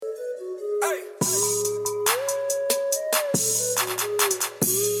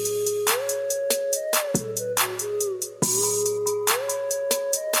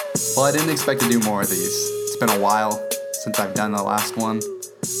Well, I didn't expect to do more of these. It's been a while since I've done the last one.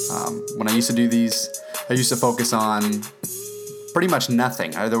 When I used to do these, I used to focus on pretty much nothing.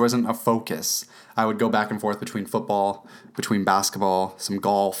 There wasn't a focus. I would go back and forth between football, between basketball, some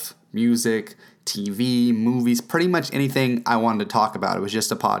golf, music, TV, movies, pretty much anything I wanted to talk about. It was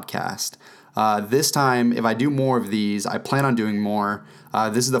just a podcast. This time, if I do more of these, I plan on doing more.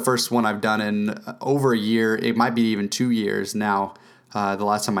 This is the first one I've done in over a year. It might be even 2 years now, the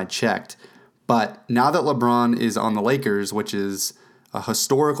last time I checked. But now that LeBron is on the Lakers, which is a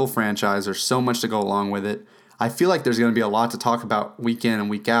historical franchise, there's so much to go along with it. I feel like there's going to be a lot to talk about week in and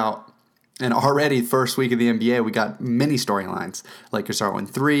week out. And already, first week of the NBA, we got many storylines. Lakers are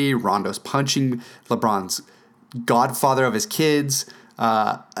 0-3. Rondo's punching LeBron's godfather of his kids.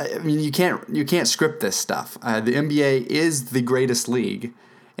 I mean, you can't script this stuff. The NBA is the greatest league,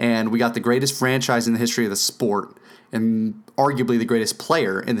 and we got the greatest franchise in the history of the sport, and arguably the greatest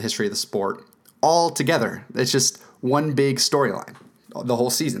player in the history of the sport, all together. It's just one big storyline, the whole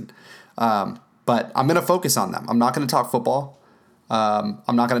season. But I'm going to focus on them. I'm not going to talk football.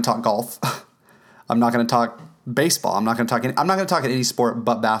 I'm not going to talk golf. I'm not going to talk baseball. I'm not going to talk any sport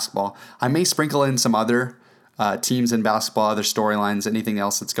but basketball. I may sprinkle in some other teams in basketball, other storylines, anything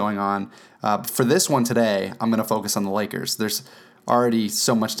else that's going on. For this one today, I'm going to focus on the Lakers. There's already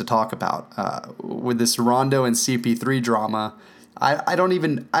so much to talk about with this Rondo and CP3 drama. I don't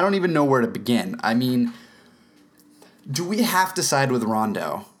even know where to begin. I mean, do we have to side with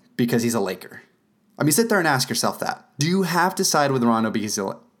Rondo because he's a Laker? I mean, sit there and ask yourself that. Do you have to side with Rondo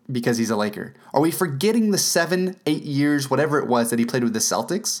because he's a Laker? Are we forgetting the 7-8 years, whatever it was, that he played with the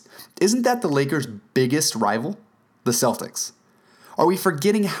Celtics? Isn't that the Lakers' biggest rival, the Celtics? Are we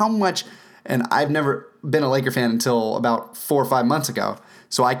forgetting how much, and I've never been a Laker fan until about 4 or 5 months ago,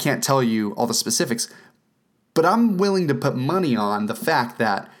 so I can't tell you all the specifics, but I'm willing to put money on the fact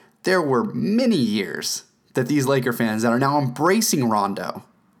that there were many years that these Laker fans that are now embracing Rondo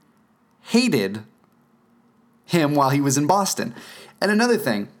hated him while he was in Boston. And another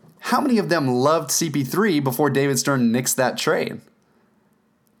thing, how many of them loved CP3 before David Stern nixed that trade?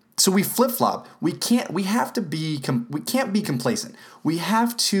 So we flip-flop. We can't be complacent. We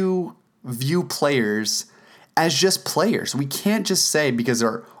have to view players as just players. We can't just say because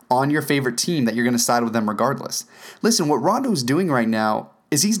they're on your favorite team that you're going to side with them regardless. Listen, what Rondo's doing right now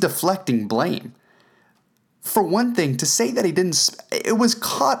is he's deflecting blame. For one thing, to say that it was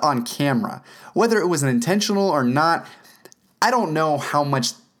caught on camera. Whether it was intentional or not, I don't know how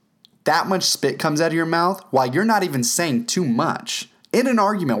much that much spit comes out of your mouth while you're not even saying too much in an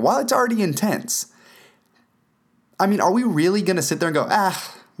argument while it's already intense. I mean, are we really going to sit there and go,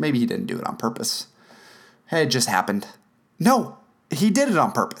 maybe he didn't do it on purpose? Hey, it just happened. No, he did it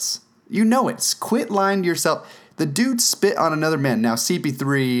on purpose. You know it. Quit lying to yourself. The dude spit on another man. Now,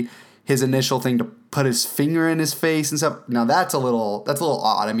 CP3, his initial thing to put his finger in his face and stuff. Now that's a little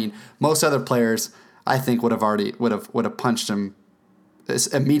odd. I mean, most other players I think would have punched him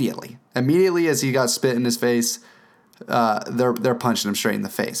immediately. Immediately as he got spit in his face, they're punching him straight in the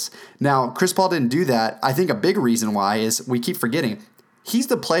face. Now, Chris Paul didn't do that. I think a big reason why is we keep forgetting he's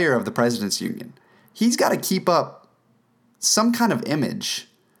the player of the President's Union. He's got to keep up some kind of image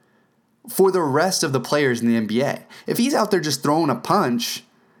for the rest of the players in the NBA. If he's out there just throwing a punch,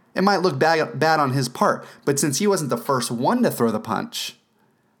 it might look bad on his part, but since he wasn't the first one to throw the punch,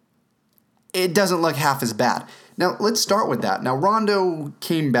 it doesn't look half as bad. Now, let's start with that. Now, Rondo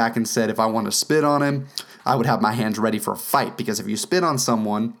came back and said if I want to spit on him, I would have my hands ready for a fight, because if you spit on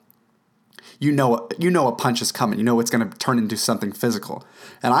someone, you know a punch is coming. You know it's going to turn into something physical.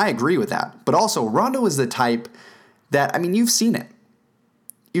 And I agree with that. But also, Rondo is the type that, I mean, you've seen it.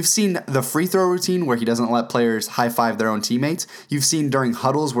 You've seen the free throw routine where he doesn't let players high-five their own teammates. You've seen during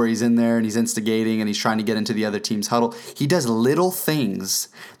huddles where he's in there and he's instigating and he's trying to get into the other team's huddle. He does little things.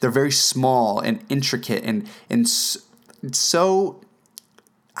 They're very small and intricate and so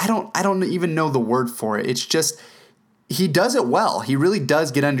I don't even know the word for it. It's just he does it well. He really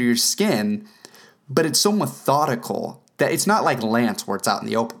does get under your skin, but it's so methodical that it's not like Lance where it's out in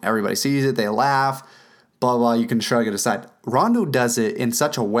the open. Everybody sees it, they laugh, blah, blah, you can shrug it aside. Rondo does it in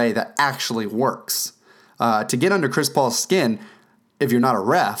such a way that actually works. To get under Chris Paul's skin, if you're not a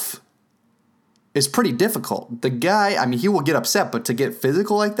ref, is pretty difficult. The guy, I mean, he will get upset, but to get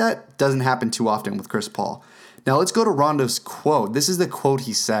physical like that doesn't happen too often with Chris Paul. Now let's go to Rondo's quote. This is the quote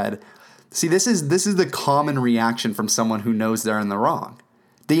he said. See, this is the common reaction from someone who knows they're in the wrong.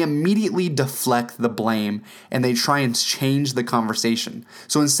 They immediately deflect the blame and they try and change the conversation.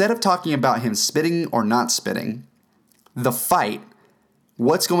 So instead of talking about him spitting or not spitting, the fight,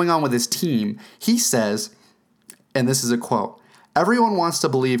 what's going on with his team, he says, and this is a quote, Everyone wants to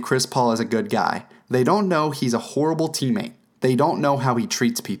believe Chris Paul is a good guy. They don't know he's a horrible teammate. They don't know how he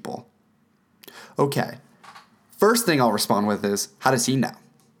treats people. Okay. First thing I'll respond with is, how does he know?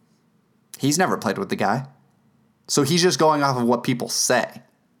 He's never played with the guy. So he's just going off of what people say.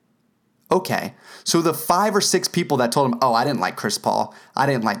 Okay. So the 5 or 6 people that told him, oh, I didn't like Chris Paul. I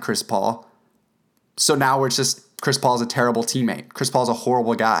didn't like Chris Paul. So now it's just Chris Paul's a terrible teammate. Chris Paul's a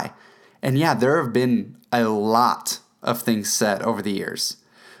horrible guy. And yeah, there have been a lot of things said over the years.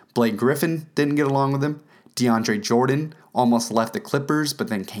 Blake Griffin didn't get along with him. DeAndre Jordan almost left the Clippers, but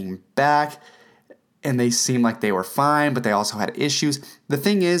then came back. And they seemed like they were fine, but they also had issues. The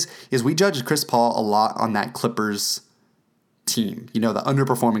thing is we judged Chris Paul a lot on that Clippers team. You know, the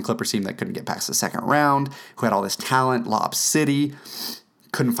underperforming Clippers team that couldn't get past the second round, who had all this talent, Lob City,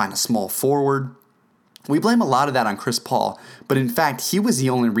 couldn't find a small forward. We blame a lot of that on Chris Paul, but in fact, he was the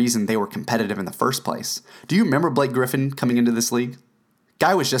only reason they were competitive in the first place. Do you remember Blake Griffin coming into this league?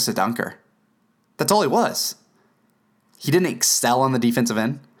 Guy was just a dunker. That's all he was. He didn't excel on the defensive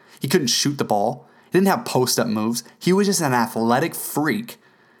end. He couldn't shoot the ball. He didn't have post-up moves. He was just an athletic freak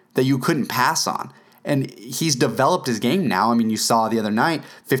that you couldn't pass on. And he's developed his game now. I mean, you saw the other night,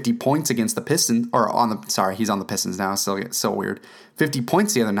 50 points against the Pistons, he's on the Pistons now, so weird. 50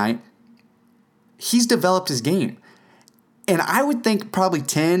 points the other night. He's developed his game. And I would think probably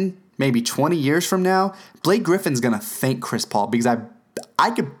 10, maybe 20 years from now, Blake Griffin's going to thank Chris Paul because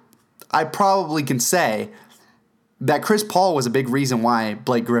I probably can say that Chris Paul was a big reason why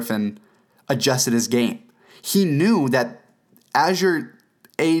Blake Griffin adjusted his game. He knew that as your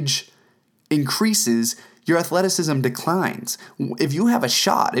age increases, your athleticism declines. If you have a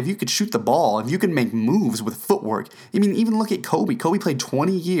shot, if you could shoot the ball, if you can make moves with footwork, I mean, even look at Kobe. Kobe played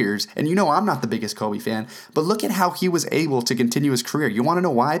 20 years, and you know I'm not the biggest Kobe fan, but look at how he was able to continue his career. You want to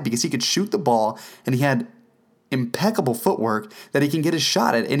know why? Because he could shoot the ball, and he had impeccable footwork that he can get his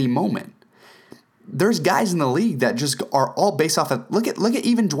shot at any moment. There's guys in the league that just are all based off of, look at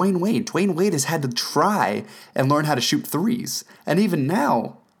even Dwayne Wade. Dwayne Wade has had to try and learn how to shoot threes. And even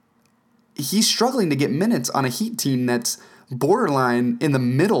now, he's struggling to get minutes on a Heat team that's borderline in the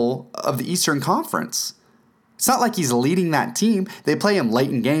middle of the Eastern Conference. It's not like he's leading that team. They play him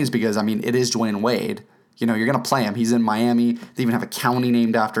late in games because, I mean, it is Dwayne Wade. You know, you're going to play him. He's in Miami. They even have a county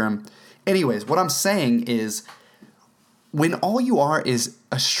named after him. Anyways, what I'm saying is when all you are is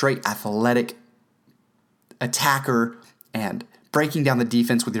a straight athletic attacker and breaking down the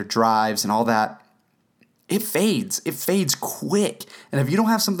defense with your drives and all that, it fades. It fades quick. And if you don't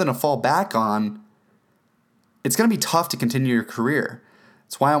have something to fall back on, it's going to be tough to continue your career.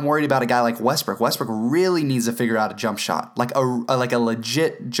 That's why I'm worried about a guy like Westbrook. Westbrook really needs to figure out a jump shot, like a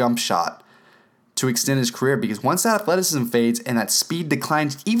legit jump shot to extend his career, because once that athleticism fades and that speed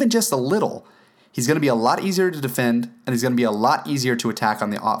declines even just a little, he's going to be a lot easier to defend and he's going to be a lot easier to attack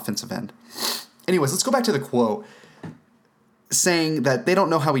on the offensive end. Anyways, let's go back to the quote saying that they don't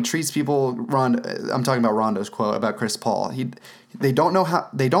know how he treats people. I'm talking about Rondo's quote about Chris Paul. They don't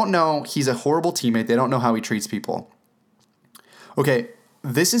know he's a horrible teammate. They don't know how he treats people. Okay,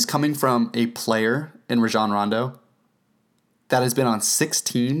 this is coming from a player in Rajon Rondo that has been on 6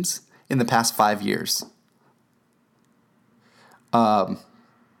 teams in the past 5 years.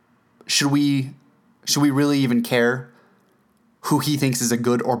 Should we really even care who he thinks is a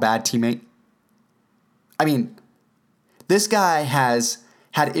good or bad teammate? I mean, this guy has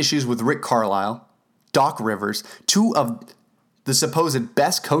had issues with Rick Carlisle, Doc Rivers, 2 of the supposed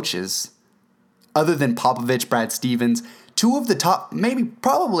best coaches, other than Popovich, Brad Stevens, 2 of the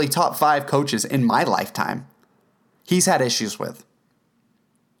probably top 5 coaches in my lifetime. He's had issues with.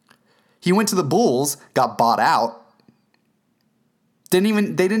 He went to the Bulls, got bought out. They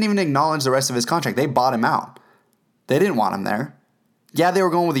didn't even acknowledge the rest of his contract. They bought him out. They didn't want him there. Yeah, they were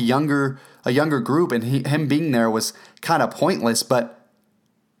going with a younger group, and him being there was kind of pointless, but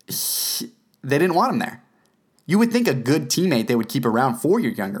they didn't want him there. You would think a good teammate they would keep around for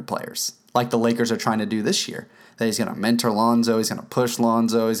your younger players, like the Lakers are trying to do this year. That he's going to mentor Lonzo, he's going to push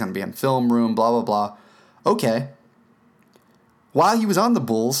Lonzo, he's going to be in film room, blah, blah, blah. Okay. While he was on the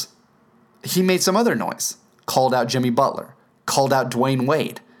Bulls, he made some other noise. Called out Jimmy Butler. Called out Dwayne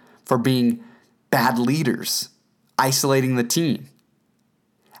Wade for being bad leaders, isolating the team.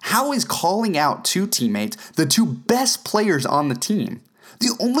 How is calling out 2 teammates, the 2 best players on the team,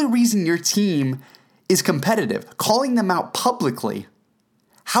 the only reason your team is competitive, calling them out publicly,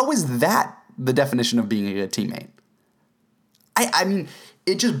 how is that the definition of being a good teammate? I mean,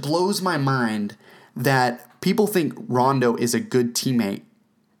 it just blows my mind that people think Rondo is a good teammate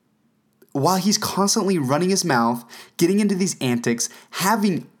while he's constantly running his mouth, getting into these antics,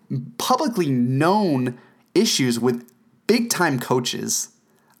 having publicly known issues with big-time coaches.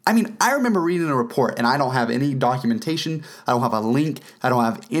 I mean, I remember reading a report, and I don't have any documentation, I don't have a link, I don't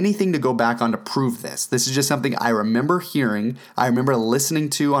have anything to go back on to prove this. This is just something I remember hearing, I remember listening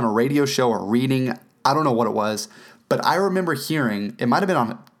to on a radio show or reading, I don't know what it was, but I remember hearing, it might have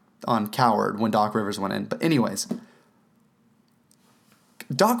been on Coward when Doc Rivers went in, but anyways,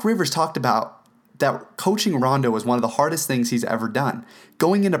 Doc Rivers talked about that coaching Rondo was one of the hardest things he's ever done.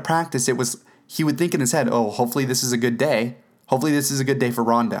 Going into practice, he would think in his head, oh, hopefully this is a good day. Hopefully this is a good day for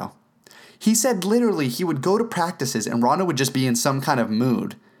Rondo. He said literally he would go to practices and Rondo would just be in some kind of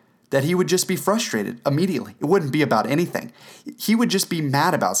mood that he would just be frustrated immediately. It wouldn't be about anything. He would just be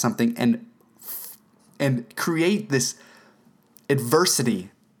mad about something and create this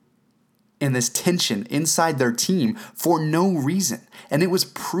adversity and this tension inside their team for no reason. And it was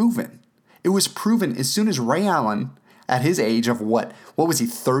proven. It was proven as soon as Ray Allen, at his age of what was he,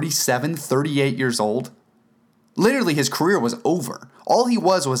 37, 38 years old? Literally, his career was over. All he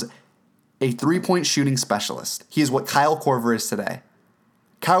was a three-point shooting specialist. He is what Kyle Korver is today.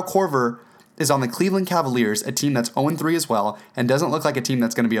 Kyle Korver is on the Cleveland Cavaliers, a team that's 0-3 as well, and doesn't look like a team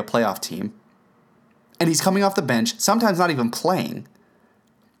that's going to be a playoff team. And he's coming off the bench, sometimes not even playing.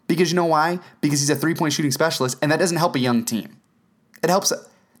 Because you know why? Because he's a three-point shooting specialist, and that doesn't help a young team. That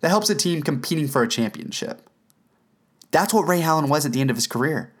helps a team competing for a championship. That's what Ray Allen was at the end of his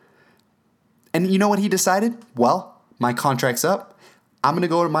career. And you know what he decided? Well, my contract's up. I'm going to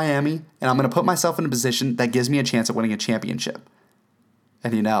go to Miami, and I'm going to put myself in a position that gives me a chance at winning a championship.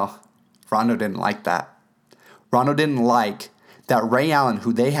 And you know, Rondo didn't like that. Rondo didn't like that Ray Allen,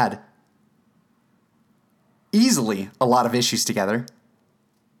 who they had easily a lot of issues together.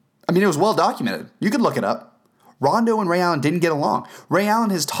 I mean, it was well documented. You could look it up. Rondo and Ray Allen didn't get along. Ray Allen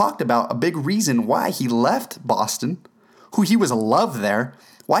has talked about a big reason why he left Boston, who he was loved there.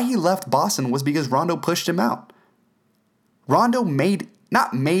 Why he left Boston was because Rondo pushed him out. Rondo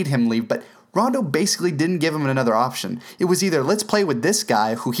not made him leave, but Rondo basically didn't give him another option. It was either let's play with this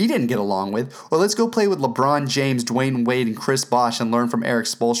guy who he didn't get along with, or let's go play with LeBron James, Dwayne Wade, and Chris Bosh and learn from Eric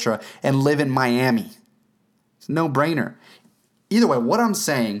Spoelstra and live in Miami. It's a no-brainer. Either way, what I'm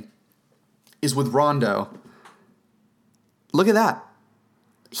saying is with Rondo, look at that.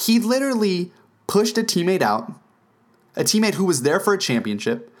 He literally pushed a teammate out, a teammate who was there for a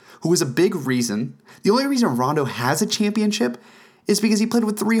championship, who was a big reason. The only reason Rondo has a championship is because he played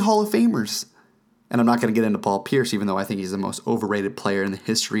with 3 Hall of Famers. And I'm not going to get into Paul Pierce, even though I think he's the most overrated player in the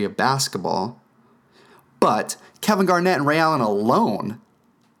history of basketball. But Kevin Garnett and Ray Allen alone,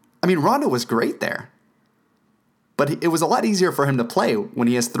 I mean, Rondo was great there. But it was a lot easier for him to play when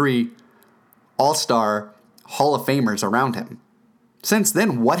he has 3 All-Star Hall of Famers around him. Since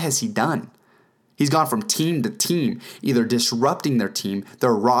then, what has he done? He's gone from team to team, either disrupting their team,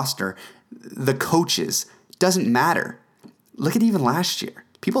 their roster, the coaches. Doesn't matter. Look at even last year.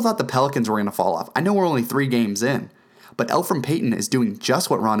 People thought the Pelicans were going to fall off. I know we're only 3 games in, but Elfrid Payton is doing just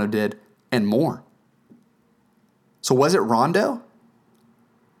what Rondo did and more. So was it Rondo?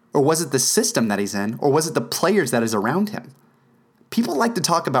 Or was it the system that he's in? Or was it the players that is around him? People like to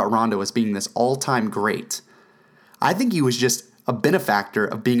talk about Rondo as being this all-time great. I think he was just a benefactor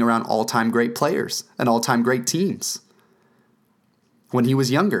of being around all-time great players and all-time great teams when he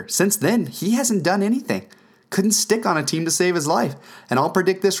was younger. Since then, he hasn't done anything. Couldn't stick on a team to save his life. And I'll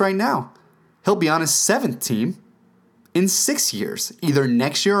predict this right now. He'll be on his 7th team in 6 years, either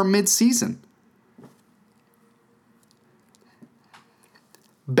next year or mid-season.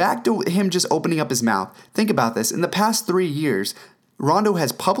 Back to him just opening up his mouth. Think about this. In the past 3 years, Rondo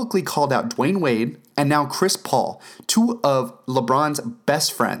has publicly called out Dwayne Wade and now Chris Paul, 2 of LeBron's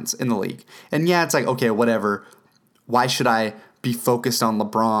best friends in the league. And yeah, it's like, okay, whatever. Why should I be focused on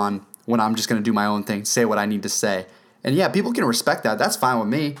LeBron when I'm just going to do my own thing, say what I need to say? And yeah, people can respect that. That's fine with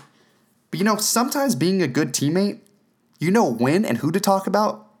me. But you know, sometimes being a good teammate, you know when and who to talk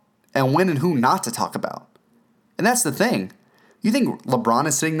about and when and who not to talk about. And that's the thing. You think LeBron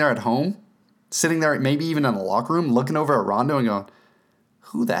is sitting there at home, sitting there maybe even in the locker room, looking over at Rondo and going,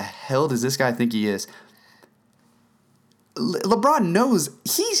 who the hell does this guy think he is? LeBron knows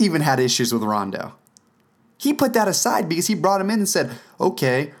he's even had issues with Rondo. He put that aside because he brought him in and said,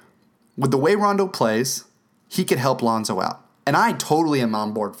 okay, with the way Rondo plays, he could help Lonzo out. And I totally am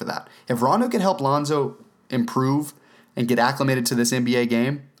on board for that. If Rondo could help Lonzo improve and get acclimated to this NBA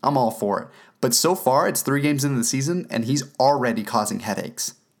game, I'm all for it. But so far, it's 3 games into the season, and he's already causing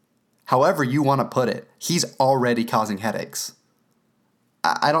headaches. However you want to put it, he's already causing headaches.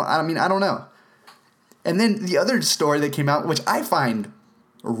 I don't know. And then the other story that came out, which I find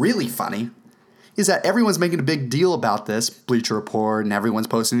really funny, is that everyone's making a big deal about this, Bleacher Report, and everyone's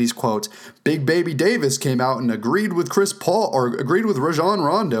posting these quotes. Big Baby Davis came out and agreed with Rajon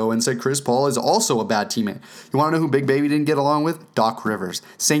Rondo and said Chris Paul is also a bad teammate. You want to know who Big Baby didn't get along with? Doc Rivers.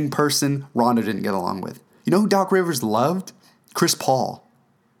 Same person Rondo didn't get along with. You know who Doc Rivers loved? Chris Paul.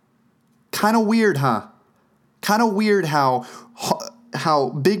 Kind of weird, huh? Kind of weird how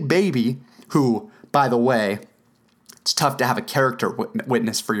Big Baby, who, by the way, it's tough to have a character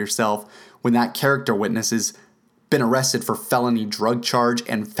witness for yourself when that character witness has been arrested for felony drug charge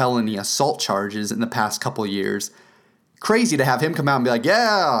and felony assault charges in the past couple of years. Crazy to have him come out and be like,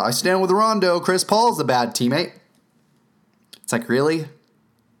 yeah, I stand with Rondo. Chris Paul's the bad teammate. It's like, really?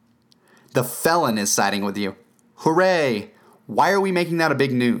 The felon is siding with you. Hooray. Why are we making that a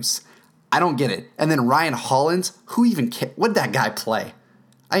big news? I don't get it. And then Ryan Hollins, who even cares? What did that guy play?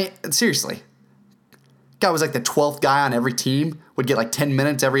 Seriously. Guy was like the 12th guy on every team, would get like 10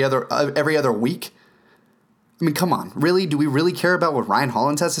 minutes every other week. I mean, come on. Really? Do we really care about what Ryan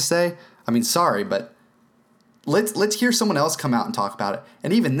Hollins has to say? I mean, sorry, but let's hear someone else come out and talk about it.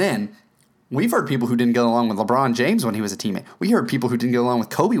 And even then, we've heard people who didn't get along with LeBron James when he was a teammate. We heard people who didn't get along with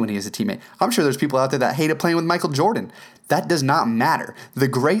Kobe when he was a teammate. I'm sure there's people out there that hated playing with Michael Jordan. That does not matter. The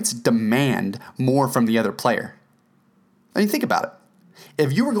greats demand more from the other player. I mean, think about it.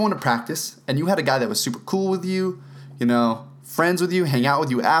 If you were going to practice and you had a guy that was super cool with you, friends with you, hang out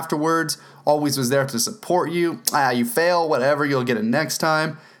with you afterwards, always was there to support you, you fail, whatever, you'll get it next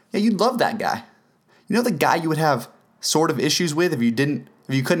time. Yeah, you'd love that guy. You know the guy you would have sort of issues with if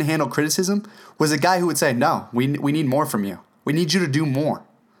you couldn't handle criticism was a guy who would say, no, we need more from you. We need you to do more.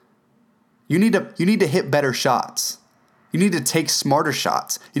 You need to hit better shots. You need to take smarter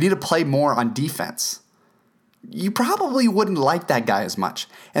shots. You need to play more on defense. You probably wouldn't like that guy as much.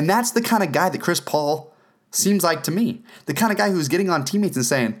 And that's the kind of guy that Chris Paul seems like to me. The kind of guy who's getting on teammates and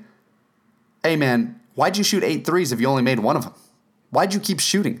saying, hey man, why'd you shoot 8 threes if you only made one of them? Why'd you keep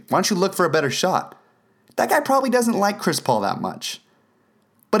shooting? Why don't you look for a better shot? That guy probably doesn't like Chris Paul that much.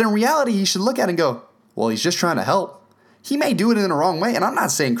 But in reality, he should look at it and go, well, he's just trying to help. He may do it in the wrong way, and I'm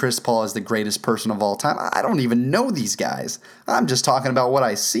not saying Chris Paul is the greatest person of all time. I don't even know these guys. I'm just talking about what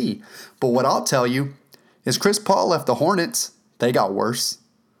I see. But what I'll tell you is Chris Paul left the Hornets, they got worse.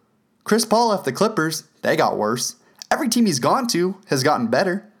 Chris Paul left the Clippers, they got worse. Every team he's gone to has gotten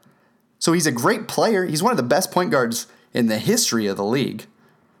better. So he's a great player. He's one of the best point guards in the history of the league.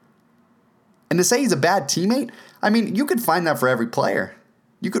 And to say he's a bad teammate, I mean, you could find that for every player.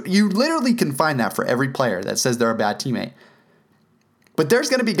 You literally can find that for every player that says they're a bad teammate. But there's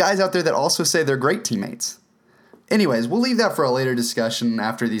going to be guys out there that also say they're great teammates. Anyways, we'll leave that for a later discussion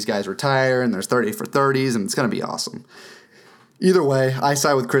after these guys retire and there's 30 for 30s, and it's going to be awesome. Either way, I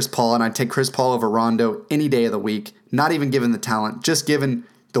side with Chris Paul, and I'd take Chris Paul over Rondo any day of the week, not even given the talent, just given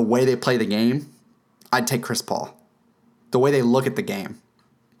the way they play the game. I'd take Chris Paul. The way they look at the game.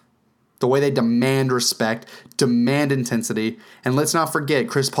 The way they demand respect, demand intensity. And let's not forget,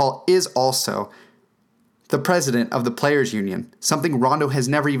 Chris Paul is also the president of the Players Union, something Rondo has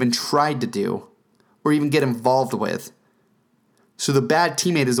never even tried to do or even get involved with. So the bad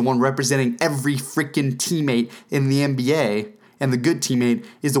teammate is the one representing every freaking teammate in the NBA, and the good teammate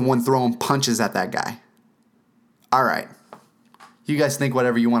is the one throwing punches at that guy. All right. You guys think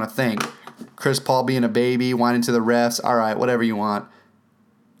whatever you want to think. Chris Paul being a baby, whining to the refs, all right, whatever you want.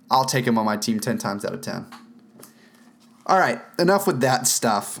 I'll take him on my team 10 times out of 10. All right, enough with that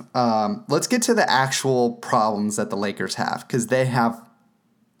stuff. Let's get to the actual problems that the Lakers have, because they have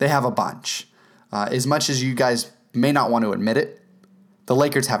a bunch. As much as you guys may not want to admit it, the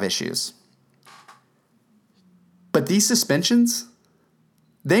Lakers have issues. But these suspensions,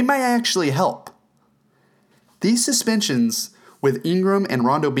 they might actually help. These suspensions with Ingram and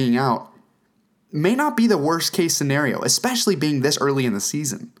Rondo being out may not be the worst case scenario, especially being this early in the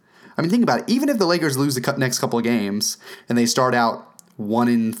season. I mean, think about it. Even if the Lakers lose the next couple of games and they start out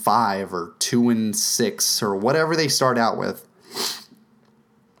 1-5 or 2-6 or whatever they start out with,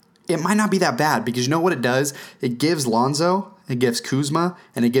 it might not be that bad, because you know what it does? It gives Lonzo, it gives Kuzma,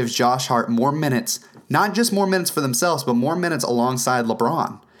 and it gives Josh Hart more minutes. Not just more minutes for themselves, but more minutes alongside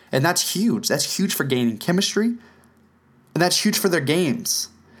LeBron. And that's huge. That's huge for gaining chemistry, and that's huge for their games.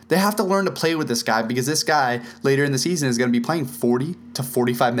 They have to learn to play with this guy, because this guy later in the season is going to be playing 40 to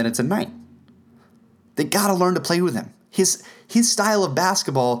 45 minutes a night. They got to learn to play with him. His style of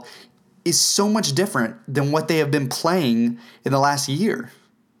basketball is so much different than what they have been playing in the last year.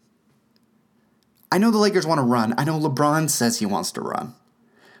 I know the Lakers want to run. I know LeBron says he wants to run.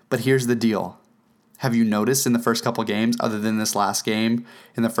 But here's the deal. Have you noticed in the first couple games, other than this last game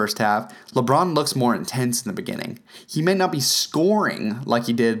in the first half, LeBron looks more intense in the beginning. He may not be scoring like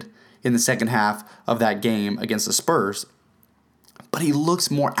he did in the second half of that game against the Spurs, but he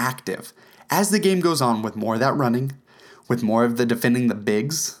looks more active. As the game goes on, with more of that running, with more of the defending the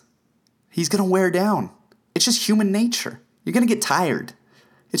bigs, he's going to wear down. It's just human nature. You're going to get tired.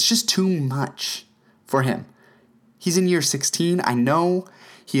 It's just too much for him. He's in year 16. I know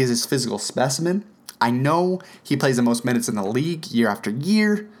he is his physical specimen. I know he plays the most minutes in the league year after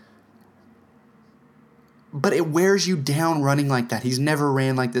year. But it wears you down running like that. He's never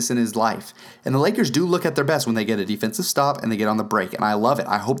ran like this in his life. And the Lakers do look at their best when they get a defensive stop and they get on the break. And I love it.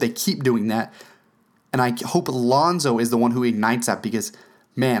 I hope they keep doing that. And I hope Lonzo is the one who ignites that because,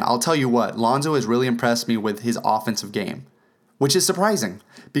 man, I'll tell you what, Lonzo has really impressed me with his offensive game, which is surprising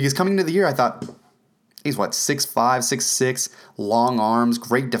because coming into the year, I thought he's 6'5", 6'6", long arms,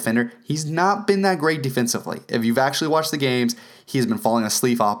 great defender. He's not been that great defensively. If you've actually watched the games, he has been falling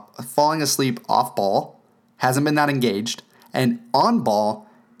asleep off ball, hasn't been that engaged, and on ball,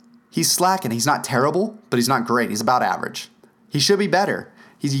 he's slacking. He's not terrible, but he's not great. He's about average. He should be better.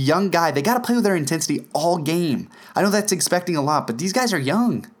 He's a young guy. They got to play with their intensity all game. I know that's expecting a lot, but these guys are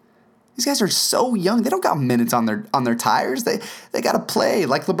young. These guys are so young. They don't got minutes on their tires. They got to play.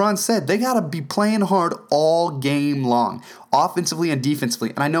 Like LeBron said, they got to be playing hard all game long, offensively and defensively.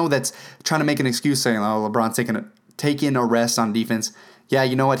 And I know that's trying to make an excuse saying, oh, LeBron's taking a rest on defense. Yeah,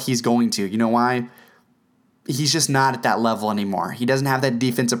 you know what? He's going to. You know why? He's just not at that level anymore. He doesn't have that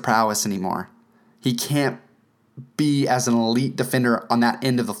defensive prowess anymore. He can't be as an elite defender on that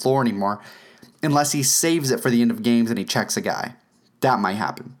end of the floor anymore unless he saves it for the end of games and he checks a guy. That might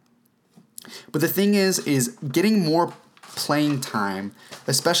happen. But the thing is getting more playing time,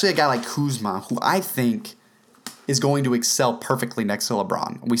 especially a guy like Kuzma, who I think is going to excel perfectly next to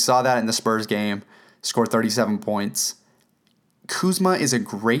LeBron. We saw that in the Spurs game, scored 37 points. Kuzma is a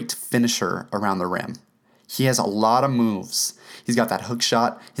great finisher around the rim. He has a lot of moves. He's got that hook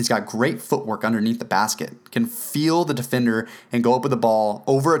shot. He's got great footwork underneath the basket. Can feel the defender and go up with the ball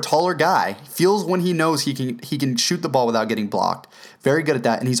over a taller guy. Feels when he knows he can shoot the ball without getting blocked. Very good at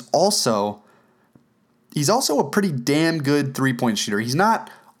that. And he's also a pretty damn good three-point shooter. He's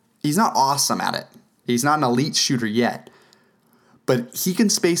not awesome at it. He's not an elite shooter yet. But he can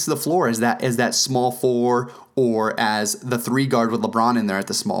space the floor as that small four or as the 3 guard with LeBron in there at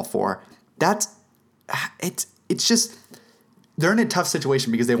the small 4. It's just they're in a tough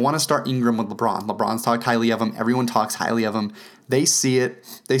situation because they want to start Ingram with LeBron. LeBron's talked highly of him. Everyone talks highly of him. They see it.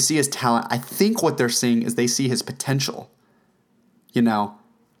 They see his talent. I think what they're seeing is they see his potential.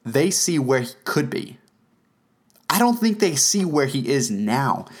 They see where he could be. I don't think they see where he is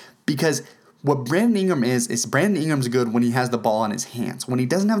now because what Brandon Ingram is Brandon Ingram's good when he has the ball in his hands. When he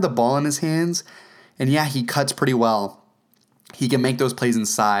doesn't have the ball in his hands, and yeah, he cuts pretty well. He can make those plays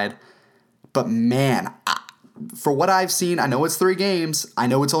inside. But man, for what I've seen, I know it's 3 games. I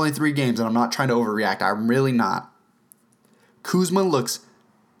know it's only 3 games, and I'm not trying to overreact. I'm really not. Kuzma looks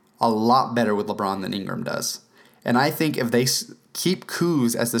a lot better with LeBron than Ingram does. And I think if they keep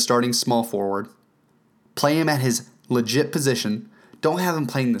Kuz as the starting small forward, play him at his legit position, don't have him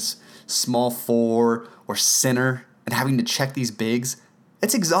playing this small 4 or center and having to check these bigs,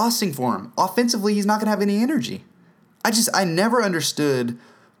 it's exhausting for him. Offensively, he's not going to have any energy. I never understood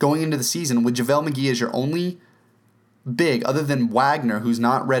going into the season with JaVale McGee as your only big, other than Wagner, who's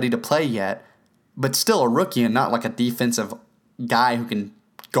not ready to play yet, but still a rookie and not like a defensive guy who can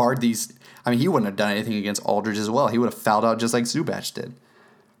guard these. I mean, he wouldn't have done anything against Aldridge as well. He would have fouled out just like Zubac did.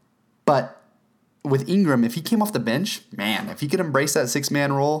 But with Ingram, if he came off the bench, man, if he could embrace that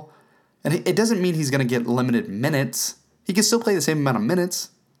 6-man role, and it doesn't mean he's going to get limited minutes. He can still play the same amount of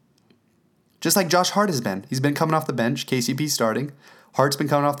minutes. Just like Josh Hart has been. He's been coming off the bench, KCP starting. Hart's been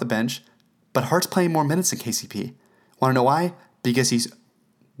coming off the bench, but Hart's playing more minutes than KCP. Want to know why? Because he's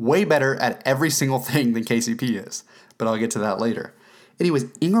way better at every single thing than KCP is. But I'll get to that later. Anyways,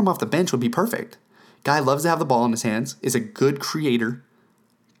 Ingram off the bench would be perfect. Guy loves to have the ball in his hands, is a good creator,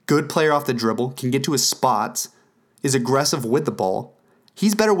 good player off the dribble, can get to his spots, is aggressive with the ball.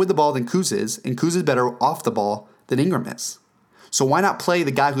 He's better with the ball than Kuz is, and Kuz is better off the ball than Ingram is. So why not play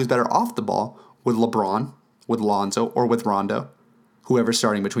the guy who's better off the ball with LeBron, with Lonzo, or with Rondo? Whoever's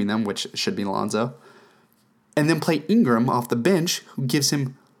starting between them, which should be Lonzo. And then play Ingram off the bench, who gives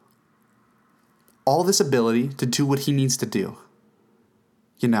him all this ability to do what he needs to do.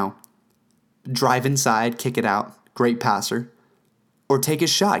 Drive inside, kick it out, great passer. Or take his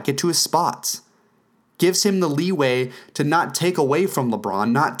shot, get to his spots. Gives him the leeway to not take away from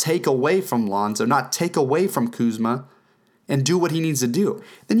LeBron, not take away from Lonzo, not take away from Kuzma, and do what he needs to do.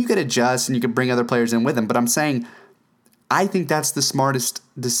 Then you could adjust and you could bring other players in with him. But I'm saying, I think that's the smartest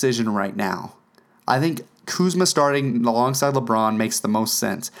decision right now. I think Kuzma starting alongside LeBron makes the most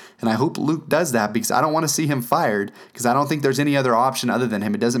sense. And I hope Luke does that because I don't want to see him fired because I don't think there's any other option other than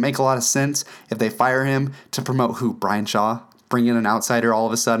him. It doesn't make a lot of sense if they fire him to promote who? Brian Shaw? Bring in an outsider all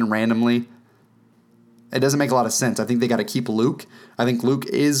of a sudden randomly? It doesn't make a lot of sense. I think they got to keep Luke. I think Luke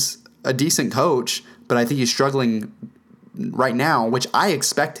is a decent coach, but I think he's struggling right now, which I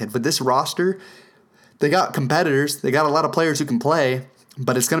expected. With this roster, they got competitors. They got a lot of players who can play,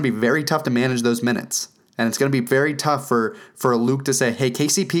 but it's going to be very tough to manage those minutes. And it's going to be very tough for Luke to say, hey,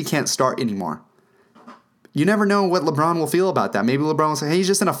 KCP can't start anymore. You never know what LeBron will feel about that. Maybe LeBron will say, hey, he's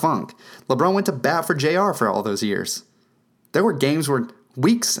just in a funk. LeBron went to bat for JR for all those years. There were games where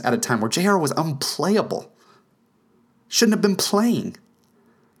weeks at a time where JR was unplayable. Shouldn't have been playing.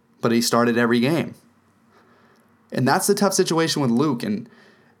 But he started every game. And that's the tough situation with Luke. And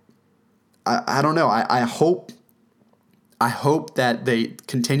I don't know. I hope that they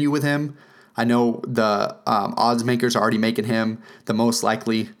continue with him. I know the odds makers are already making him the most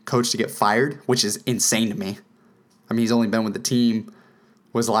likely coach to get fired, which is insane to me. I mean, he's only been with the team,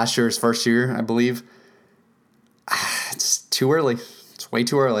 was last year his first year, I believe. It's too early. It's way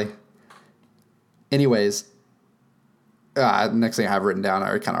too early. Anyways, next thing I have written down, I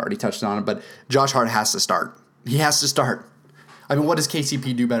kind of already touched on it, but Josh Hart has to start. He has to start. I mean, what does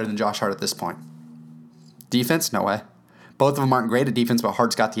KCP do better than Josh Hart at this point? Defense? No way. Both of them aren't great at defense, but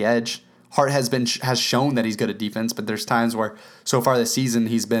Hart's got the edge. Hart has shown that he's good at defense, but there's times where so far this season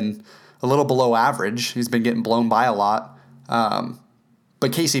he's been a little below average. He's been getting blown by a lot.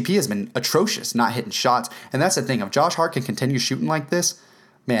 But KCP has been atrocious, not hitting shots. And that's the thing. If Josh Hart can continue shooting like this,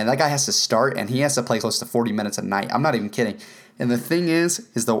 man, that guy has to start, and he has to play close to 40 minutes a night. I'm not even kidding. And the thing is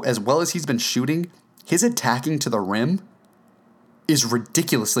though, as well as he's been shooting, his attacking to the rim is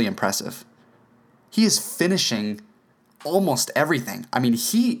ridiculously impressive. He is finishing almost everything. I mean,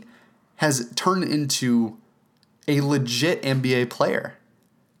 he has turned into a legit NBA player.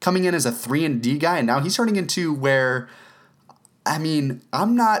 Coming in as a 3-and-D guy, and now he's turning into where, I mean,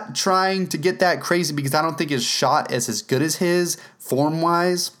 I'm not trying to get that crazy because I don't think his shot is as good as his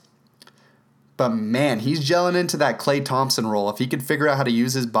form-wise. But man, he's gelling into that Klay Thompson role. If he could figure out how to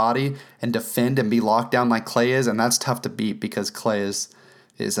use his body and defend and be locked down like Klay is, and that's tough to beat because Klay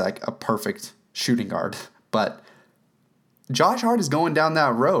is like a perfect shooting guard. But Josh Hart is going down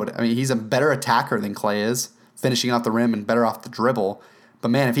that road. I mean, he's a better attacker than Klay is, finishing off the rim and better off the dribble. But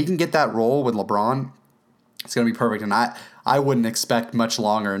man, if he can get that role with LeBron, it's going to be perfect. And I wouldn't expect much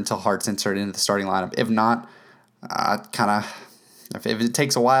longer until Hart's inserted into the starting lineup. If not, if it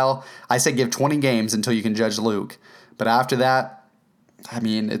takes a while, I say give 20 games until you can judge Luke. But after that, I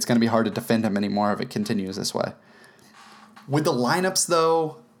mean, it's going to be hard to defend him anymore if it continues this way. With the lineups,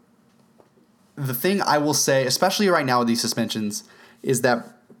 though, the thing I will say, especially right now with these suspensions, is that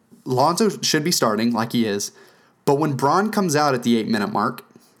Lonzo should be starting like he is. But when Bron comes out at the 8-minute mark,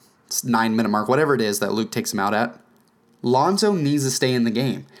 9-minute mark, whatever it is that Luke takes him out at, Lonzo needs to stay in the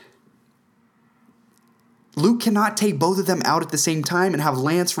game. Luke cannot take both of them out at the same time and have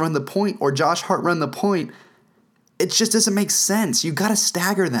Lance run the point or Josh Hart run the point. It just doesn't make sense. You got to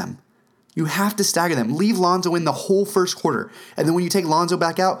stagger them. You have to stagger them. Leave Lonzo in the whole first quarter. And then when you take Lonzo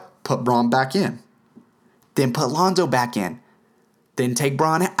back out, put Bron back in. Then put Lonzo back in. Then take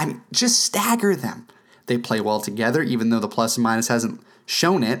Bron out. I mean, just stagger them. They play well together, even though the plus and minus hasn't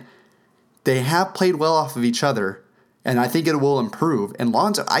shown it. They have played well off of each other, and I think it will improve. And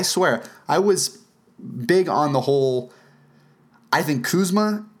Lonzo, I swear, I was big on the whole, I think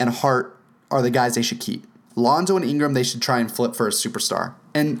Kuzma and Hart are the guys they should keep. Lonzo and Ingram, they should try and flip for a superstar.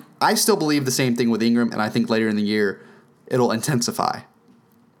 And I still believe the same thing with Ingram, and I think later in the year, it'll intensify.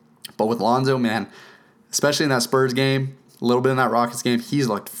 But with Lonzo, man, especially in that Spurs game, a little bit in that Rockets game, he's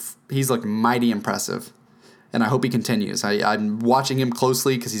looked mighty impressive. And I hope he continues. I'm watching him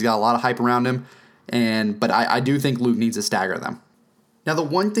closely because he's got a lot of hype around him. But I do think Luke needs to stagger them. Now, the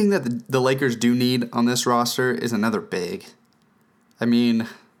one thing that the Lakers do need on this roster is another big. I mean,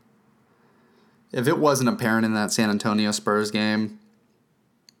 if it wasn't apparent in that San Antonio Spurs game,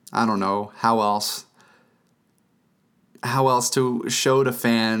 I don't know how else to show to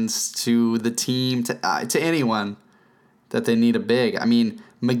fans, to the team, to anyone that they need a big. I mean,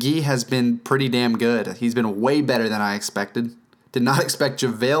 McGee has been pretty damn good. He's been way better than I expected. Did not expect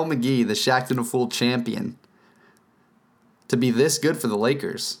JaVale McGee, the Shaqtin' a Fool champion, to be this good for the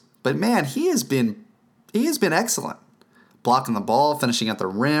Lakers. But man, he has been excellent. Blocking the ball, finishing at the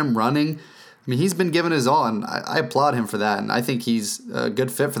rim, running. I mean, he's been giving his all, and I applaud him for that. And I think he's a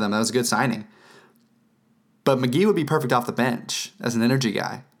good fit for them. That was a good signing. But McGee would be perfect off the bench as an energy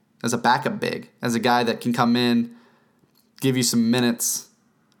guy, as a backup big, as a guy that can come in, give you some minutes,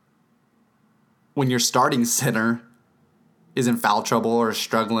 when your starting center is in foul trouble or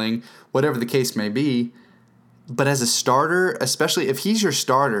struggling, whatever the case may be. But as a starter, especially if he's your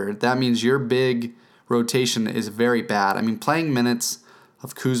starter, that means your big rotation is very bad. I mean, playing minutes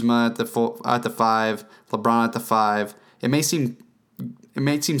of Kuzma at the 5, LeBron at the 5, it may seem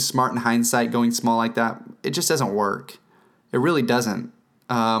smart in hindsight going small like that. It just doesn't work. It really doesn't.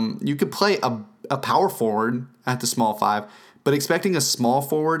 You could play a power forward at the small 5, but expecting a small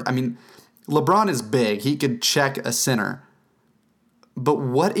forward, I mean, LeBron is big. He could check a center. But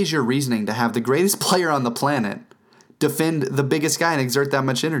what is your reasoning to have the greatest player on the planet defend the biggest guy and exert that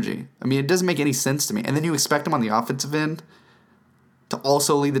much energy? I mean, it doesn't make any sense to me. And then you expect him on the offensive end to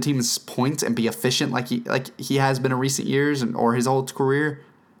also lead the team's points and be efficient like he has been in recent years or his whole career.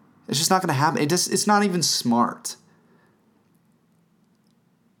 It's just not going to happen. It's not even smart.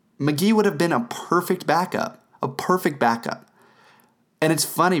 McGee would have been a perfect backup. And it's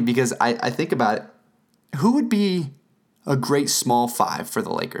funny because I think about it. Who would be a great small 5 for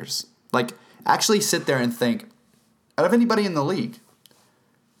the Lakers? Like, actually sit there and think, out of anybody in the league,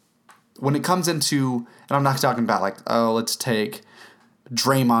 when it comes into, and I'm not talking about like, oh, let's take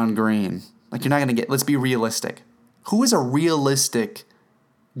Draymond Green. Like, you're not going to let's be realistic. Who is a realistic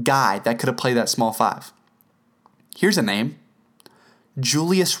guy that could have played that small 5? Here's a name.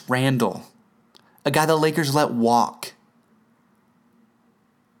 Julius Randle. A guy the Lakers let walk.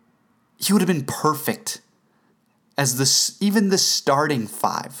 He would have been perfect as even the starting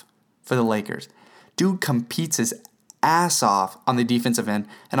 5 for the Lakers. Dude competes his ass off on the defensive end,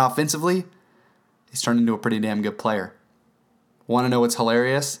 and offensively, he's turned into a pretty damn good player. Want to know what's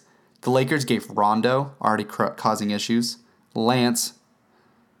hilarious? The Lakers gave Rondo, already causing issues, Lance,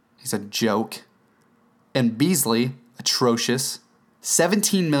 he's a joke, and Beasley, atrocious,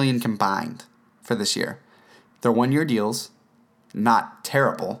 $17 million combined for this year. They're 1-year deals, not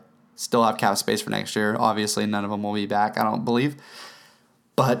terrible. Still have cap space for next year. Obviously, none of them will be back, I don't believe.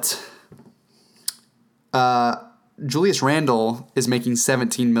 But Julius Randle is making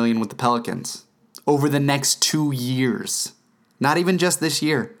 $17 million with the Pelicans over the next 2 years. Not even just this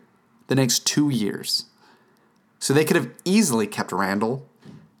year. The next 2 years. So they could have easily kept Randle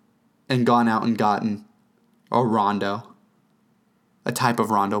and gone out and gotten a Rondo, a type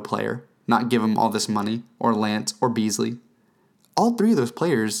of Rondo player, not give him all this money, or Lance, or Beasley. All 3 of those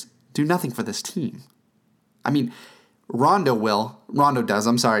players do nothing for this team. I mean, Rondo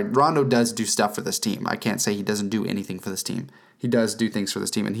does do stuff for this team. I can't say he doesn't do anything for this team. He does do things for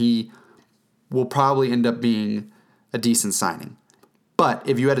this team, and he will probably end up being a decent signing. But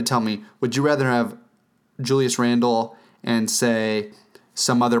if you had to tell me, would you rather have Julius Randle and, say,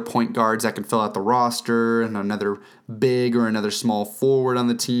 some other point guards that can fill out the roster and another big or another small forward on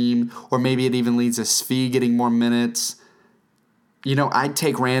the team, or maybe it even leads to Svi getting more minutes? You know, I'd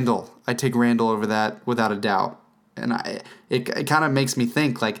take Randle. I'd take Randle over that without a doubt. And it kind of makes me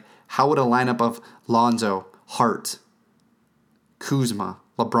think, like, how would a lineup of Lonzo, Hart, Kuzma,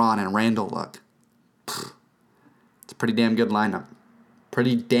 LeBron, and Randle look? It's a pretty damn good lineup.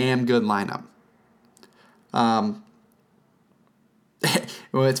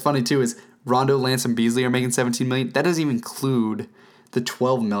 What's funny, too, is Rondo, Lance, and Beasley are making $17 million. That doesn't even include the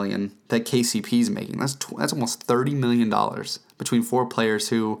 $12 million that KCP is making. That's almost $30 million between 4 players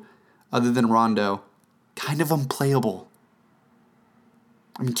who, other than Rondo, kind of unplayable.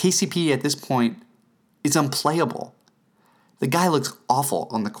 I mean, KCP at this point is unplayable. The guy looks awful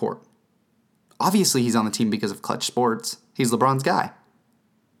on the court. Obviously, he's on the team because of Clutch Sports. He's LeBron's guy.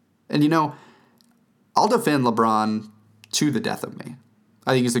 And, you know, I'll defend LeBron to the death of me.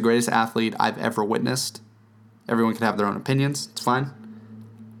 I think he's the greatest athlete I've ever witnessed. Everyone can have their own opinions. It's fine.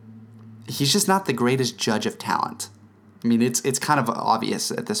 He's just not the greatest judge of talent. I mean, it's kind of obvious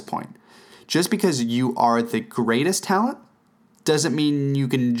at this point. Just because you are the greatest talent doesn't mean you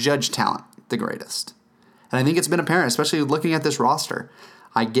can judge talent the greatest. And I think it's been apparent, especially looking at this roster.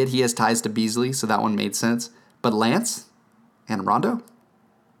 I get he has ties to Beasley, so that one made sense. But Lance and Rondo?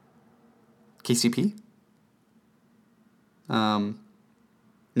 KCP?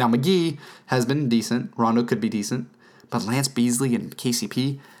 Now, McGee has been decent. Rondo could be decent. But Lance, Beasley, and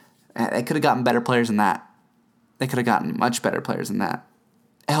KCP, they could have gotten better players than that. They could have gotten much better players than that.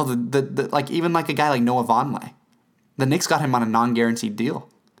 Hell, even a guy like Noah Vonleh. The Knicks got him on a non-guaranteed deal.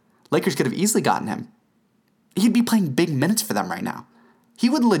 Lakers could have easily gotten him. He'd be playing big minutes for them right now. He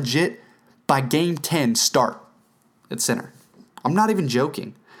would legit, by game 10, start at center. I'm not even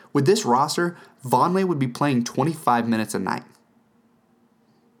joking. With this roster, Vonleh would be playing 25 minutes a night.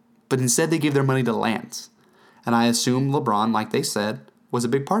 But instead, they gave their money to Lance. And I assume LeBron, like they said, was a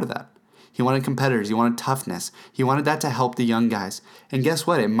big part of that. He wanted competitors. He wanted toughness. He wanted that to help the young guys. And guess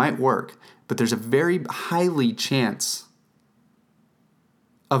what? It might work. But there's a very highly chance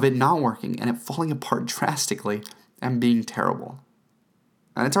of it not working and it falling apart drastically and being terrible.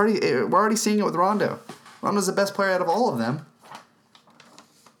 And we're already seeing it with Rondo. Rondo's the best player out of all of them.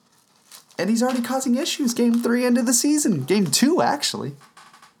 And he's already causing issues. Game 3 into the season. Game 2, actually.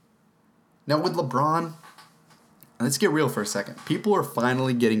 Now with LeBron, let's get real for a second. People are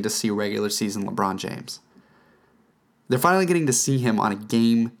finally getting to see regular season LeBron James. They're finally getting to see him on a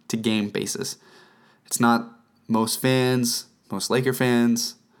game-to-game basis. It's not most Laker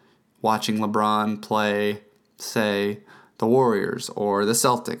fans, watching LeBron play, say, the Warriors or the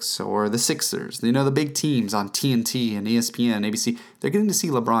Celtics or the Sixers. The big teams on TNT and ESPN, ABC. They're getting to see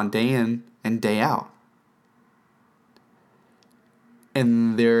LeBron day in and day out.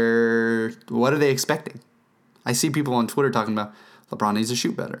 And what are they expecting? I see people on Twitter talking about LeBron needs to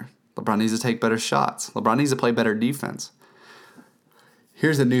shoot better. LeBron needs to take better shots. LeBron needs to play better defense.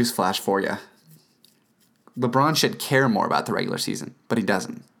 Here's a news flash for you. LeBron should care more about the regular season, but he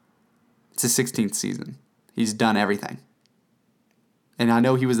doesn't. It's his 16th season. He's done everything. And I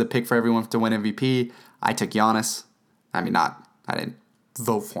know he was the pick for everyone to win MVP. I took Giannis. I didn't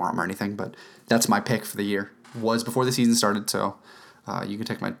vote for him or anything, but that's my pick for the year. Was before the season started, so you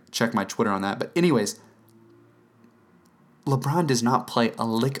can check my Twitter on that. But anyways, LeBron does not play a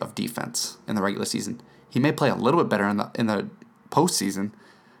lick of defense in the regular season. He may play a little bit better in the postseason,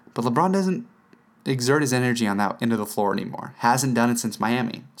 but LeBron doesn't exert his energy on that end of the floor anymore. Hasn't done it since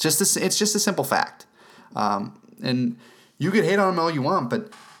Miami. It's just a simple fact. And you could hate on him all you want,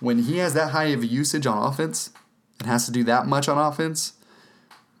 but when he has that high of a usage on offense and has to do that much on offense,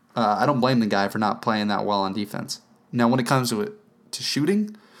 I don't blame the guy for not playing that well on defense. Now, when it comes to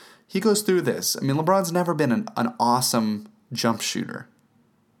shooting, he goes through this. LeBron's never been an awesome jump shooter,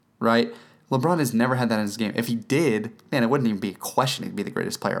 right? LeBron has never had that in his game. If he did, man, it wouldn't even be a question. He'd be the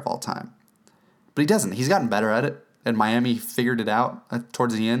greatest player of all time. But he doesn't. He's gotten better at it. In Miami, he figured it out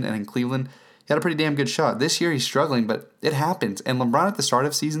towards the end. And in Cleveland, he had a pretty damn good shot. This year, he's struggling, but it happens. And LeBron at the start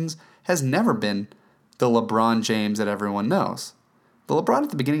of seasons has never been the LeBron James that everyone knows. The LeBron at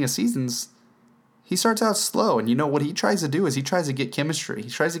the beginning of seasons, he starts out slow. And what he tries to do is he tries to get chemistry. He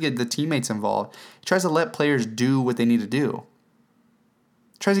tries to get the teammates involved. He tries to let players do what they need to do.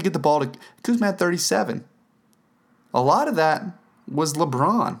 He tries to get the ball to Kuzma at 37. A lot of that was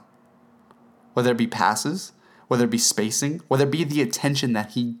LeBron. Whether it be passes, whether it be spacing, whether it be the attention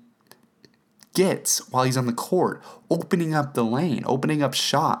that he gets while he's on the court, opening up the lane, opening up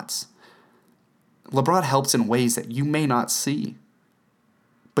shots. LeBron helps in ways that you may not see.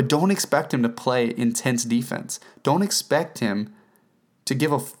 But don't expect him to play intense defense. Don't expect him to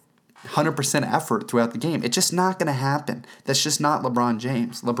give 100% effort throughout the game. It's just not going to happen. That's just not LeBron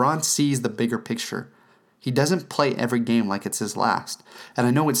James. LeBron sees the bigger picture. He doesn't play every game like it's his last. And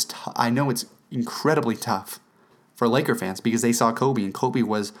I know it's incredibly tough for Laker fans because they saw Kobe, and Kobe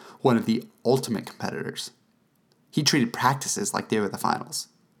was one of the ultimate competitors. He treated practices like they were the finals.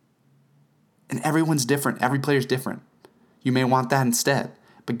 And everyone's different. Every player's different. You may want that instead.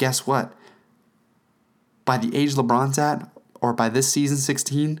 But guess what? By the age LeBron's at, or by this season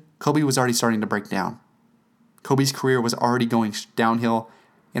 16, Kobe was already starting to break down. Kobe's career was already going downhill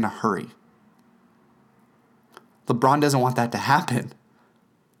in a hurry. LeBron doesn't want that to happen,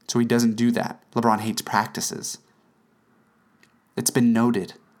 so he doesn't do that. LeBron hates practices. It's been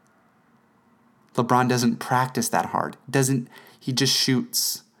noted. LeBron doesn't practice that hard. He just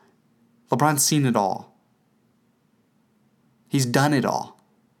shoots. LeBron's seen it all. He's done it all.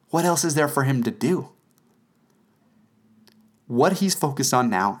 What else is there for him to do? What he's focused on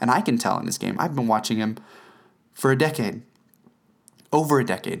now, and I can tell in this game, I've been watching him for a decade. Over a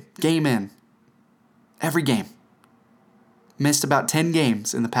decade. Game in. Every game. Missed about 10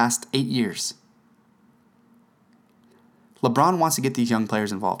 games in the past 8 years. LeBron wants to get these young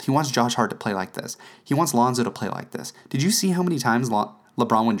players involved. He wants Josh Hart to play like this. He wants Lonzo to play like this. Did you see how many times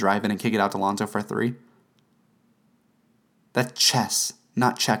LeBron would drive in and kick it out to Lonzo for a three? That's chess,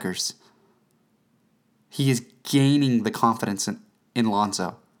 not checkers. He is gaining the confidence in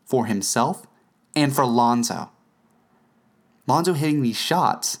Lonzo for himself and for Lonzo. Lonzo hitting these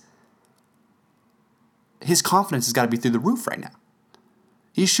shots, his confidence has got to be through the roof right now.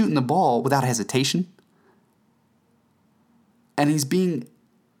 He's shooting the ball without hesitation. And he's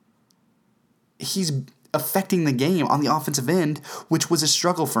affecting the game on the offensive end, which was a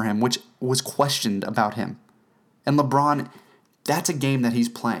struggle for him, which was questioned about him. And LeBron, that's a game that he's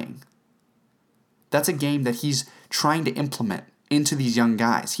playing. That's a game that he's trying to implement into these young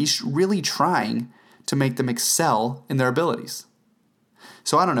guys. He's really trying to make them excel in their abilities.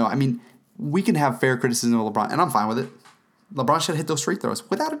 So I don't know. I mean, we can have fair criticism of LeBron, and I'm fine with it. LeBron should hit those free throws,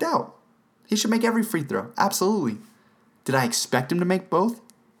 without a doubt. He should make every free throw. Absolutely. Did I expect him to make both?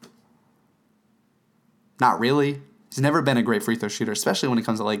 Not really. He's never been a great free throw shooter, especially when it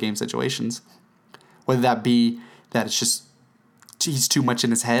comes to late game situations. Whether that be that it's just he's too much in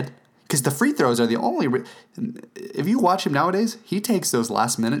his head. Because the free throws are the only... If you watch him nowadays, he takes those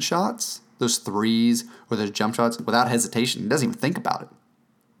last minute shots, those threes or those jump shots without hesitation. He doesn't even think about it.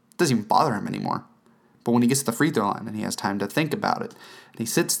 It doesn't even bother him anymore. But when he gets to the free throw line and he has time to think about it, and he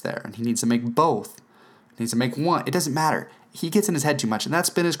sits there and he needs to make both, he needs to make one, it doesn't matter. He gets in his head too much, and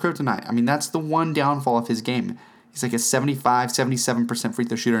that's been his kryptonite. I mean, that's the one downfall of his game. He's like a 75, 77% free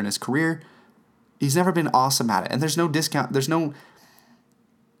throw shooter in his career. He's never been awesome at it, and there's no discount. There's no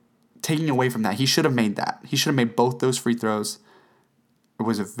taking away from that. He should have made that. He should have made both those free throws. It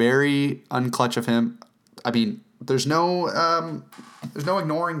was a very unclutch of him. I mean, there's no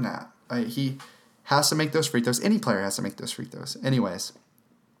ignoring that. He has to make those free throws. Any player has to make those free throws. Anyways,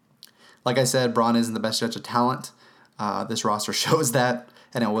 like I said, Bron isn't the best judge of talent. This roster shows that,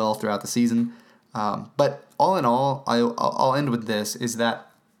 and it will throughout the season. But all in all, I'll end with this, is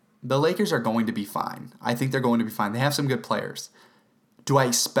that the Lakers are going to be fine. I think they're going to be fine. They have some good players. Do I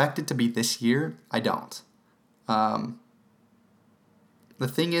expect it to be this year? I don't. The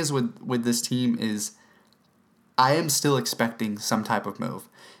thing is with this team is I am still expecting some type of move.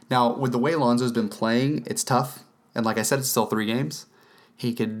 Now, with the way Lonzo's been playing, it's tough. And like I said, it's still 3 games.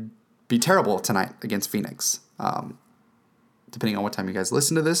 He could be terrible tonight against Phoenix. Depending on what time you guys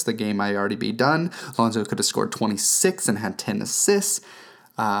listen to this, the game might already be done. Lonzo could have scored 26 and had 10 assists.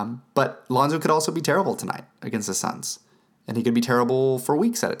 But Lonzo could also be terrible tonight against the Suns. And he could be terrible for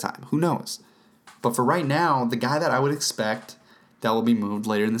weeks at a time. Who knows? But for right now, the guy that I would expect that will be moved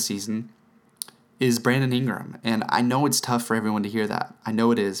later in the season is Brandon Ingram. And I know it's tough for everyone to hear that. I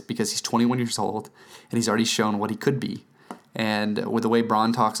know it is, because he's 21 years old and he's already shown what he could be. And with the way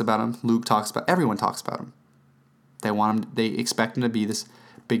Bron talks about him, Luke talks about, everyone talks about him. They expect him to be this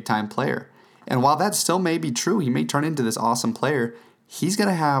big-time player. And while that still may be true, he may turn into this awesome player, he's going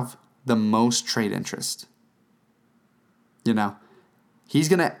to have the most trade interest. You know,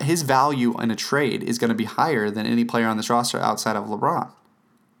 his value in a trade is going to be higher than any player on this roster outside of LeBron.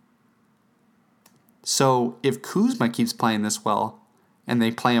 So if Kuzma keeps playing this well, and they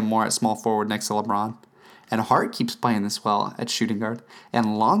play him more at small forward next to LeBron, and Hart keeps playing this well at shooting guard,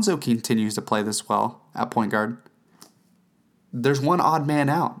 and Lonzo continues to play this well at point guard, there's one odd man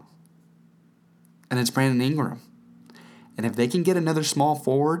out, and it's Brandon Ingram. And if they can get another small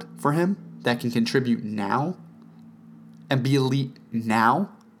forward for him that can contribute now, and be elite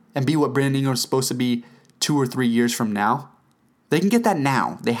now, and be what Brandon Ingram is supposed to be 2 or 3 years from now, they can get that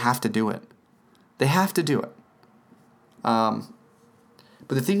now. They have to do it. They have to do it. But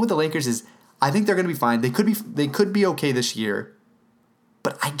the thing with the Lakers is, I think they're going to be fine. They could be okay this year,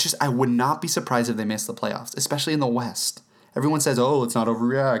 but I would not be surprised if they miss the playoffs, especially in the West. Everyone says, "Oh, let's not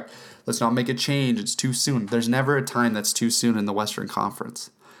overreact. Let's not make a change. It's too soon." There's never a time that's too soon in the Western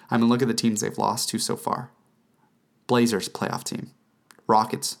Conference. I mean, look at the teams they've lost to so far. Blazers, playoff team.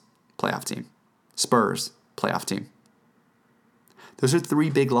 Rockets, playoff team. Spurs, playoff team. Those are 3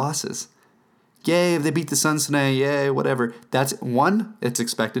 big losses. Yay, if they beat the Suns today, yay, whatever. That's 1, it's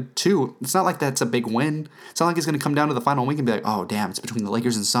expected. 2, it's not like that's a big win. It's not like it's going to come down to the final week and be like, oh, damn, it's between the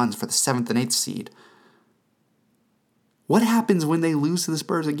Lakers and Suns for the 7th and 8th seed. What happens when they lose to the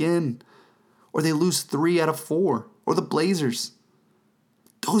Spurs again? Or they lose 3 out of 4? Or the Blazers?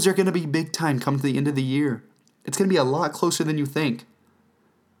 Those are going to be big time come to the end of the year. It's going to be a lot closer than you think.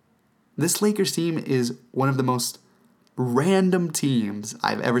 This Lakers team is one of the most random teams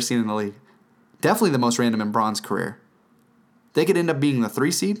I've ever seen in the league. Definitely the most random in Bron's career. They could end up being the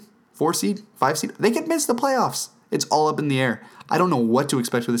 3 seed, 4 seed, 5 seed. They could miss the playoffs. It's all up in the air. I don't know what to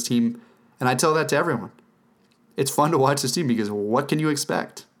expect with this team, and I tell that to everyone. It's fun to watch this team because what can you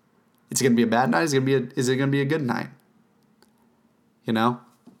expect? It's going to be a bad night. Is it going to be a good night? You know?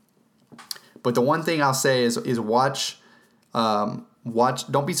 But the one thing I'll say is watch.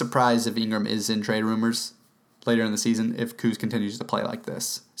 Don't be surprised if Ingram is in trade rumors later in the season if Kuz continues to play like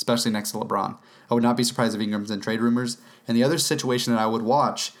this, especially next to LeBron. I would not be surprised if Ingram's in trade rumors. And the other situation that I would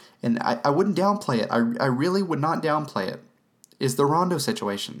watch, and I wouldn't downplay it, I really would not downplay it, is the Rondo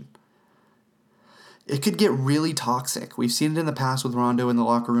situation. It could get really toxic. We've seen it in the past with Rondo in the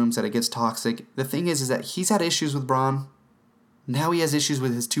locker rooms that it gets toxic. The thing is that he's had issues with Bron. Now he has issues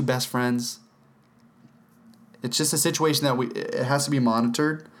with his 2 best friends. It's just a situation that it has to be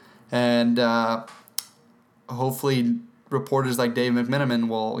monitored, and hopefully reporters like Dave McMenamin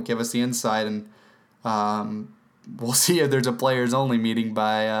will give us the insight, and we'll see if there's a players-only meeting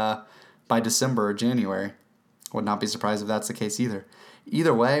by December or January. Would not be surprised if that's the case either.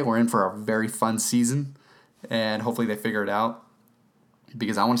 Either way, we're in for a very fun season, and hopefully they figure it out,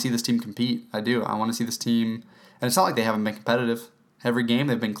 because I want to see this team compete. I do. I want to see this team, and it's not like they haven't been competitive. Every game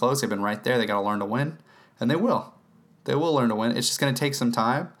they've been close. They've been right there. They got to learn to win, and they will. They will learn to win. It's just going to take some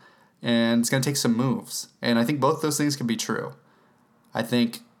time, and it's going to take some moves. And I think both those things can be true. I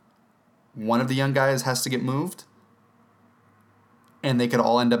think one of the young guys has to get moved, and they could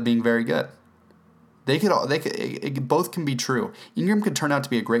all end up being very good. Both can be true. Ingram could turn out to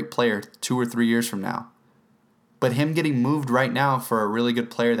be a great player 2 or 3 years from now. But him getting moved right now for a really good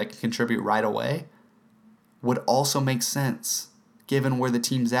player that can contribute right away would also make sense, given where the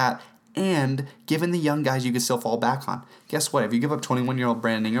team's at and given the young guys you can still fall back on. Guess what? If you give up 21-year-old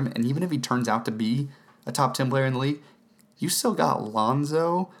Brandon Ingram, and even if he turns out to be a top 10 player in the league, you still got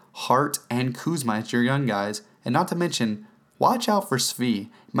Lonzo, Hart, and Kuzma as your young guys. And not to mention, watch out for Svi.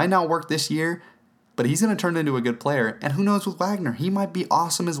 It might not work this year, but he's going to turn into a good player. And who knows with Wagner? He might be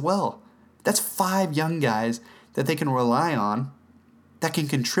awesome as well. That's 5 young guys that they can rely on that can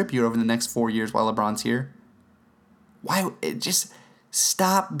contribute over the next 4 years while LeBron's here. Just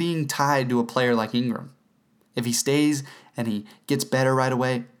stop being tied to a player like Ingram. If he stays and he gets better right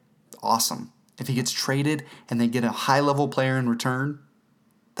away, awesome. If he gets traded and they get a high-level player in return,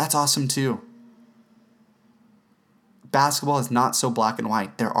 that's awesome too. Basketball is not so black and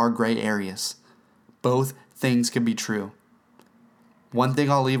white. There are gray areas. Both things can be true. One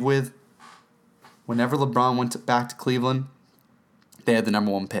thing I'll leave with, whenever LeBron went back to Cleveland, they had the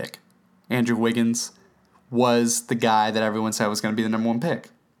number 1 pick. Andrew Wiggins was the guy that everyone said was going to be the number 1 pick.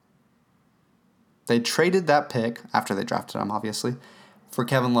 They traded that pick, after they drafted him obviously, for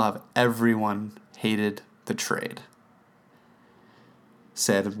Kevin Love. Everyone hated the trade.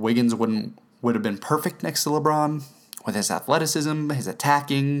 Said Wiggins would have been perfect next to LeBron. With his athleticism, his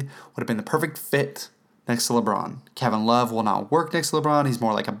attacking, would have been the perfect fit next to LeBron. Kevin Love will not work next to LeBron. He's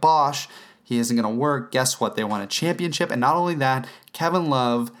more like a Bosch. He isn't going to work. Guess what? They won a championship. And not only that, Kevin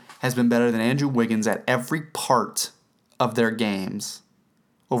Love has been better than Andrew Wiggins at every part of their games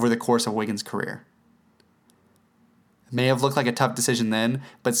over the course of Wiggins' career. It may have looked like a tough decision then,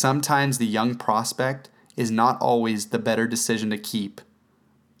 but sometimes the young prospect is not always the better decision to keep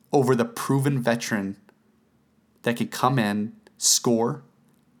over the proven veteran that could come in, score,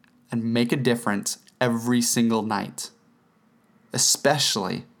 and make a difference every single night,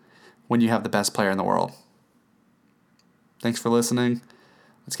 especially when you have the best player in the world. Thanks for listening.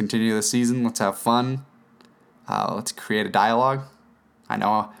 Let's continue the season. Let's have fun. Let's create a dialogue. I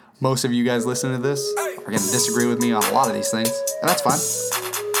know most of you guys listening to this are going to disagree with me on a lot of these things, and that's fine.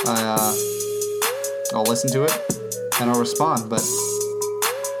 I'll listen to it, and I'll respond, but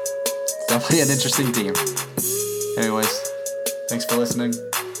it's definitely an interesting theme. Anyways, thanks for listening.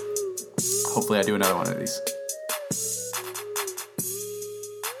 Hopefully I do another one of these.